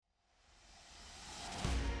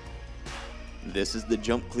This is the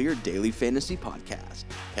Jump Clear Daily Fantasy Podcast.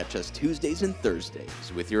 Catch us Tuesdays and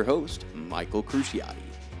Thursdays with your host, Michael Cruciati.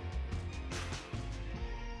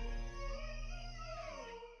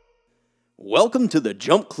 Welcome to the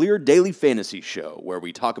Jump Clear Daily Fantasy Show, where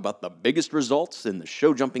we talk about the biggest results in the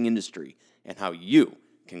show jumping industry and how you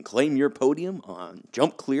can claim your podium on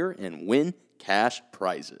Jump Clear and win cash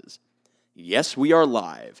prizes. Yes, we are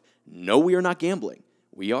live. No, we are not gambling.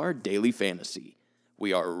 We are Daily Fantasy.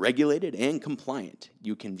 We are regulated and compliant.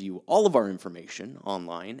 You can view all of our information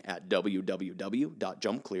online at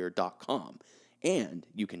www.jumpclear.com, and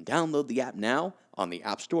you can download the app now on the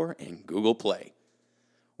App Store and Google Play.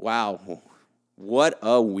 Wow, what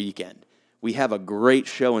a weekend. We have a great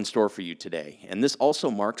show in store for you today, and this also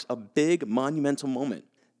marks a big monumental moment.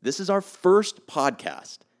 This is our first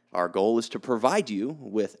podcast. Our goal is to provide you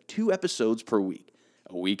with 2 episodes per week,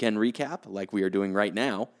 a weekend recap like we are doing right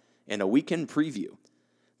now, and a weekend preview.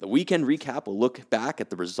 The weekend recap will look back at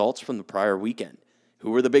the results from the prior weekend. Who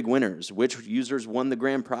were the big winners? Which users won the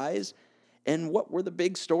grand prize? And what were the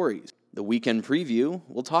big stories? The weekend preview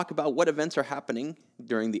will talk about what events are happening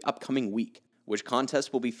during the upcoming week, which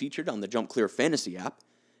contests will be featured on the Jump Clear Fantasy app,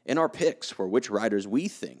 and our picks for which riders we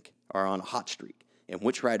think are on a hot streak, and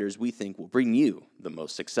which riders we think will bring you the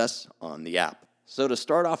most success on the app. So to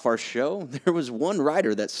start off our show, there was one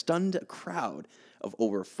rider that stunned a crowd of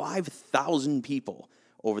over 5,000 people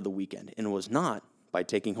over the weekend, and it was not by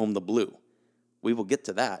taking home the blue. We will get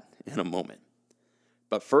to that in a moment.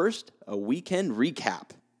 But first, a weekend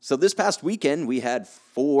recap. So this past weekend, we had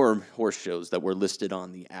 4 horse shows that were listed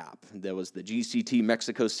on the app. There was the GCT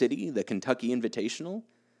Mexico City, the Kentucky Invitational,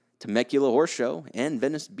 Temecula Horse Show, and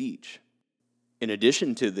Venice Beach. In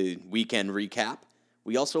addition to the weekend recap,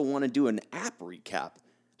 we also want to do an app recap,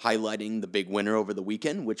 highlighting the big winner over the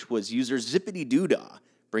weekend, which was user Zippity Doodah,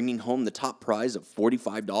 bringing home the top prize of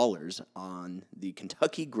 $45 on the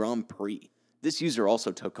Kentucky Grand Prix. This user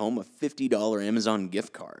also took home a $50 Amazon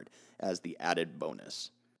gift card as the added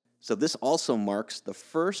bonus. So this also marks the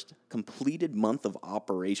first completed month of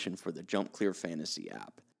operation for the Jump Clear Fantasy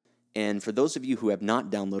app. And for those of you who have not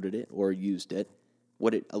downloaded it or used it,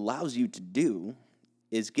 what it allows you to do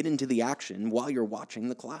is get into the action while you're watching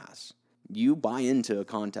the class. You buy into a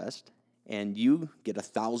contest and you get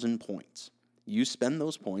 1,000 points. You spend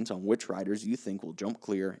those points on which riders you think will jump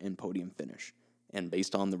clear and podium finish. And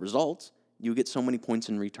based on the results, you get so many points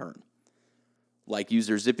in return. Like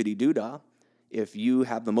user Zippity Doodah, if you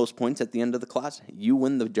have the most points at the end of the class, you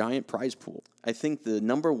win the giant prize pool. I think the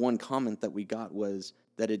number one comment that we got was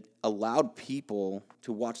that it allowed people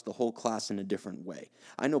to watch the whole class in a different way.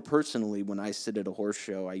 I know personally when I sit at a horse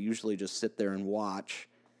show, I usually just sit there and watch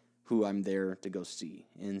who I'm there to go see.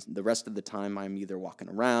 And the rest of the time, I'm either walking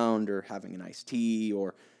around or having an iced tea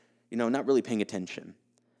or, not really paying attention.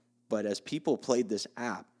 But as people played this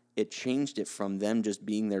app, it changed it from them just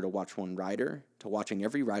being there to watch one rider to watching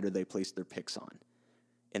every rider they placed their picks on.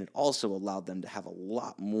 And it also allowed them to have a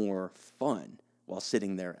lot more fun while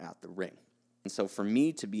sitting there at the ring. And so for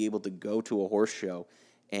me to be able to go to a horse show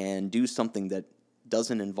and do something that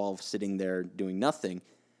doesn't involve sitting there doing nothing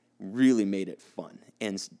really made it fun.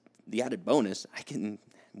 And the added bonus, I can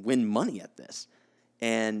win money at this.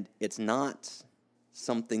 And it's not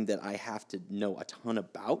something that I have to know a ton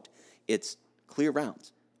about. It's clear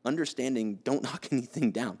rounds. Understanding, don't knock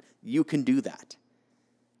anything down. You can do that.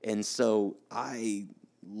 And so I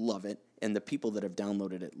love it. And the people that have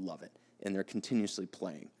downloaded it love it. And they're continuously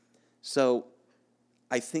playing. So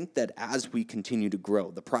I think that as we continue to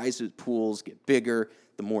grow, the prize pools get bigger,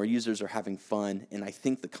 the more users are having fun, and I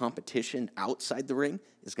think the competition outside the ring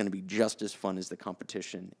is going to be just as fun as the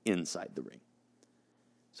competition inside the ring.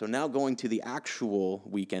 So now going to the actual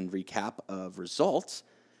weekend recap of results,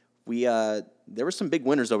 there were some big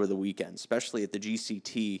winners over the weekend, especially at the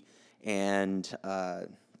GCT and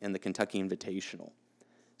the Kentucky Invitational.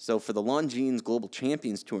 So for the Longines Global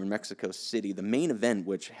Champions Tour in Mexico City, the main event,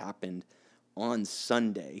 which happened on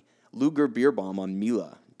Sunday, Luger Beerbaum on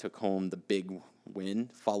Mila took home the big win,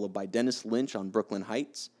 followed by Dennis Lynch on Brooklyn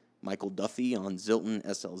Heights, Michael Duffy on Zilton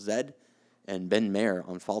SLZ, and Ben Mayer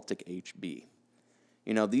on Faltic HB.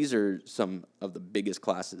 These are some of the biggest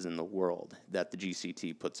classes in the world that the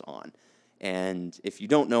GCT puts on. And if you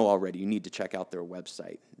don't know already, you need to check out their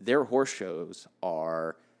website. Their horse shows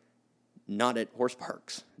are not at horse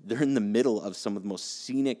parks. They're in the middle of some of the most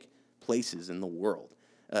scenic places in the world.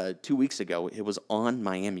 2 weeks ago, it was on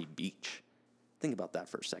Miami Beach. Think about that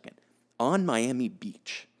for a second. On Miami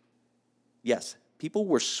Beach. Yes, people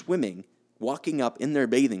were swimming, walking up in their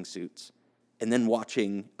bathing suits, and then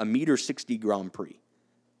watching a 1.60 Grand Prix.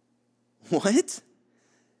 What?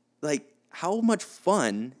 Like, how much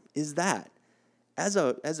fun is that?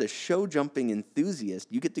 as a show jumping enthusiast,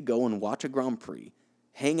 you get to go and watch a Grand Prix,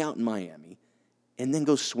 hang out in Miami, and then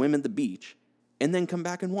go swim at the beach, and then come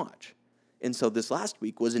back and watch. And so this last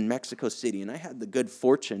week was in Mexico City, and I had the good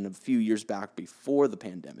fortune a few years back before the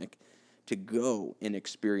pandemic to go and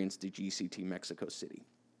experience the GCT Mexico City.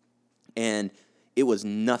 And it was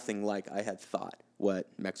nothing like I had thought what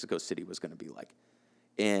Mexico City was going to be like.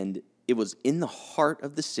 And it was in the heart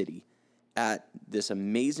of the city at this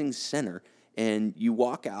amazing center, and you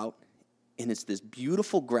walk out, and it's this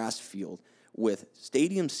beautiful grass field with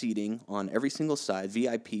stadium seating on every single side,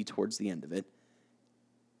 VIP towards the end of it.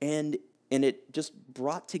 And it just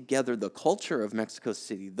brought together the culture of Mexico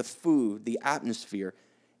City, the food, the atmosphere,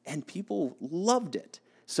 and people loved it.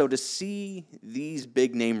 So to see these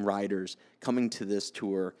big name riders coming to this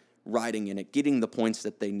tour, riding in it, getting the points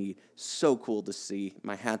that they need, so cool to see.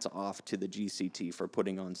 My hat's off to the GCT for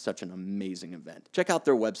putting on such an amazing event. Check out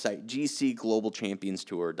their website,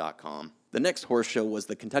 gcglobalchampionstour.com. The next horse show was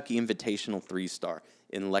the Kentucky Invitational 3-Star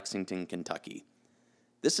in Lexington, Kentucky.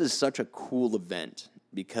 This is such a cool event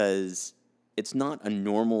because it's not a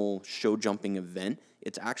normal show jumping event.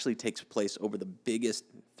 It actually takes place over the biggest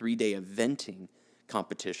 3-day eventing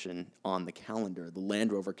competition on the calendar, the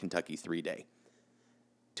Land Rover Kentucky 3-Day.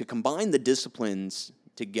 To combine the disciplines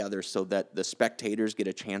together so that the spectators get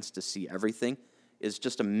a chance to see everything is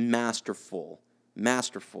just a masterful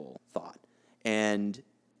thought. And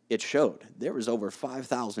it showed. There was over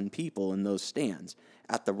 5,000 people in those stands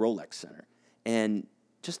at the Rolex Center. And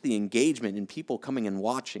just the engagement and people coming and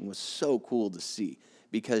watching was so cool to see,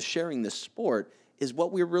 because sharing the sport is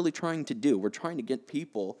what we're really trying to do. We're trying to get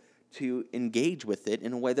people to engage with it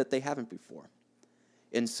in a way that they haven't before.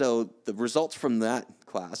 And so the results from that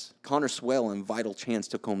class, Connor Swale and Vital Chance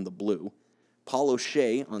took home the blue. Paul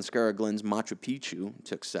O'Shea on Scarra Glen's Machu Picchu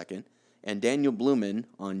took second, and Daniel Blumen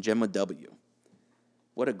on Gemma W.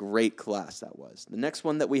 What a great class that was. The next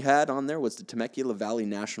one that we had on there was the Temecula Valley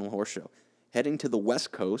National Horse Show, heading to the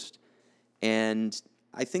West Coast. And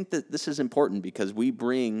I think that this is important because we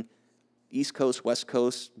bring East Coast, West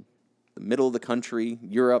Coast, the middle of the country,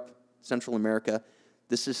 Europe, Central America.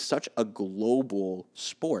 This is such a global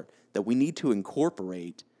sport that we need to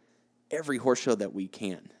incorporate every horse show that we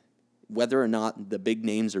can. Whether or not the big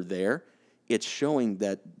names are there, it's showing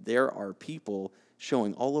that there are people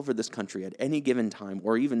showing all over this country at any given time,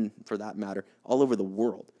 or even, for that matter, all over the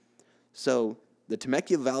world. So the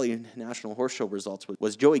Temecula Valley National Horse Show results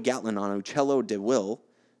was Joey Gatlin on Uccello de Will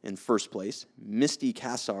in first place, Misty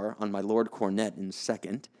Cassar on My Lord Cornet in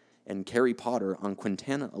second, and Carrie Potter on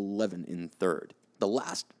Quintana 11 in third. The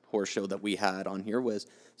last horse show that we had on here was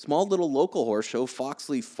small little local horse show,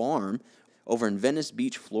 Foxley Farm, over in Venice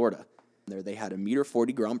Beach, Florida. There they had a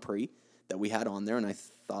 1:40 Grand Prix that we had on there, and I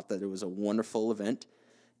thought that it was a wonderful event.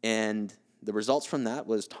 And the results from that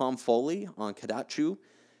was Tom Foley on Kadachu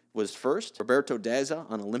was first, Roberto Daza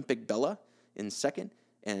on Olympic Bella in second,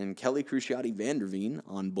 and Kelly Cruciati Vanderveen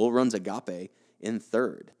on Bull Runs Agape in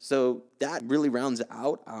third. So that really rounds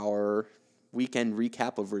out our weekend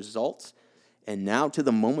recap of results. And now to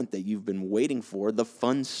the moment that you've been waiting for, the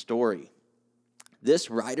fun story. This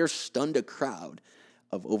rider stunned a crowd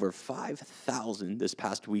of over 5,000 this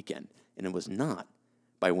past weekend, and it was not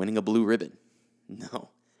by winning a blue ribbon. No.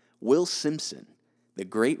 Will Simpson, the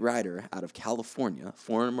great rider out of California,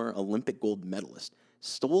 former Olympic gold medalist,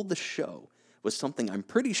 stole the show with something I'm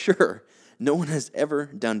pretty sure no one has ever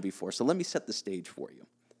done before. So let me set the stage for you.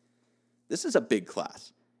 This is a big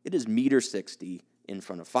class. It is 1.60 in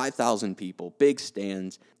front of 5,000 people, big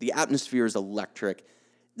stands. The atmosphere is electric.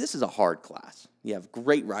 This is a hard class. You have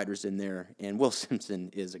great riders in there, and Will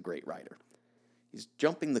Simpson is a great rider. He's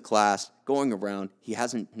jumping the class, going around. He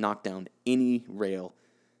hasn't knocked down any rail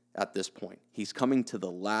at this point. He's coming to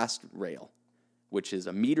the last rail, which is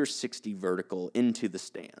a 1.60 vertical into the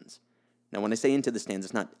stands. Now, when I say into the stands,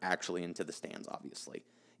 it's not actually into the stands, obviously.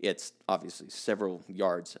 It's obviously several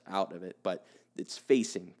yards out of it, but it's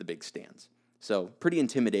facing the big stands. So pretty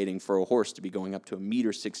intimidating for a horse to be going up to a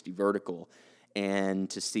 1.60 vertical and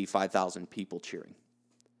to see 5,000 people cheering.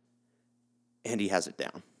 And he has it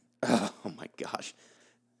down. Oh my gosh.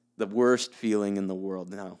 The worst feeling in the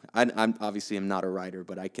world. No, I'm obviously I'm not a rider,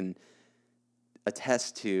 but I can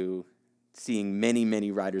attest to seeing many,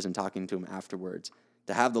 many riders and talking to him afterwards.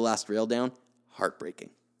 To have the last rail down,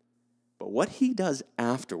 heartbreaking. But what he does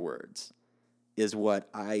afterwards is what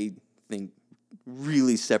I think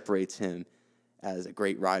really separates him as a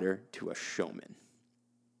great rider to a showman.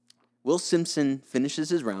 Will Simpson finishes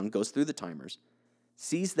his round, goes through the timers,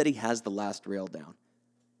 sees that he has the last rail down,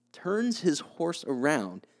 turns his horse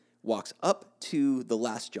around, walks up to the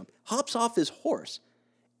last jump, hops off his horse,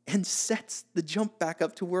 and sets the jump back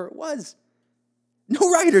up to where it was. No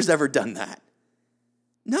rider's ever done that.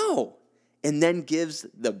 No. And then gives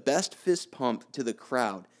the best fist pump to the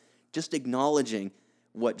crowd, just acknowledging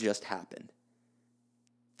what just happened.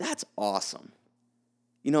 That's awesome.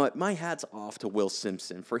 You know what? My hat's off to Will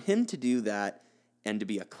Simpson. For him to do that and to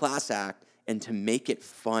be a class act and to make it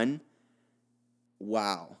fun,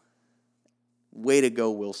 wow. Way to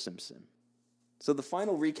go, Will Simpson. So the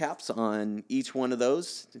final recaps on each one of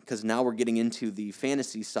those, because now we're getting into the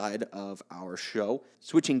fantasy side of our show.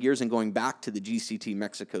 Switching gears and going back to the GCT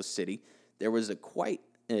Mexico City, there was quite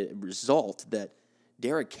a result that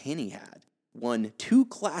Derek Haney had. Won 2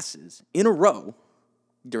 classes in a row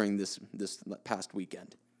during this past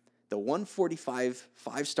weekend. The 145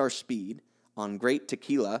 5-star speed on Great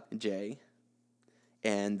Tequila J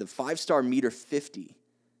and the 5-star meter 50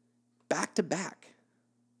 back to back.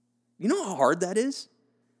 You know how hard that is?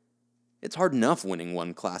 It's hard enough winning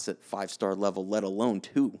one class at 5-star level, let alone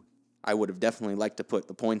 2. I would have definitely liked to put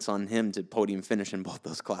the points on him to podium finish in both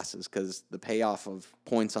those classes because the payoff of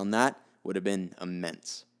points on that would have been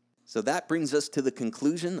immense. So that brings us to the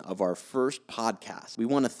conclusion of our first podcast. We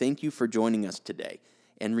want to thank you for joining us today.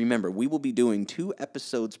 And remember, we will be doing 2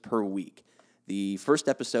 episodes per week. The first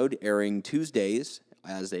episode airing Tuesdays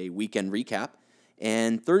as a weekend recap,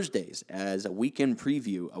 and Thursdays as a weekend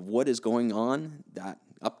preview of what is going on that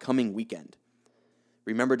upcoming weekend.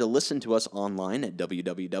 Remember to listen to us online at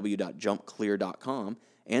www.jumpclear.com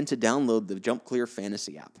and to download the Jump Clear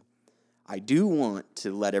Fantasy app. I do want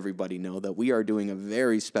to let everybody know that we are doing a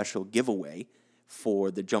very special giveaway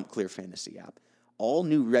for the Jump Clear Fantasy app. All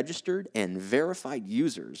new registered and verified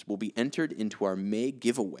users will be entered into our May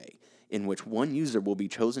giveaway, in which one user will be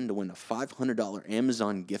chosen to win a $500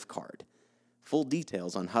 Amazon gift card. Full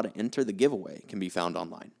details on how to enter the giveaway can be found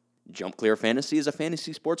online. Jump Clear Fantasy is a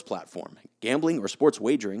fantasy sports platform. Gambling or sports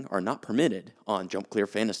wagering are not permitted on Jump Clear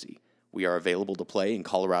Fantasy. We are available to play in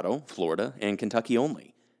Colorado, Florida, and Kentucky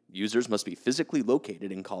only. Users must be physically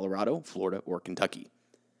located in Colorado, Florida, or Kentucky.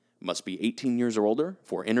 Must be 18 years or older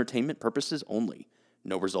for entertainment purposes only.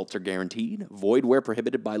 No results are guaranteed. Void where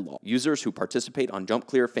prohibited by law. Users who participate on Jump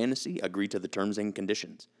Clear Fantasy agree to the terms and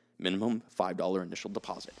conditions. Minimum $5 initial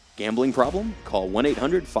deposit. Gambling problem? Call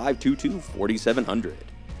 1-800-522-4700.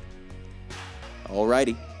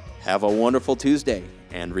 Alrighty. Have a wonderful Tuesday.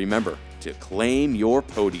 And remember to claim your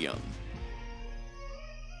podium.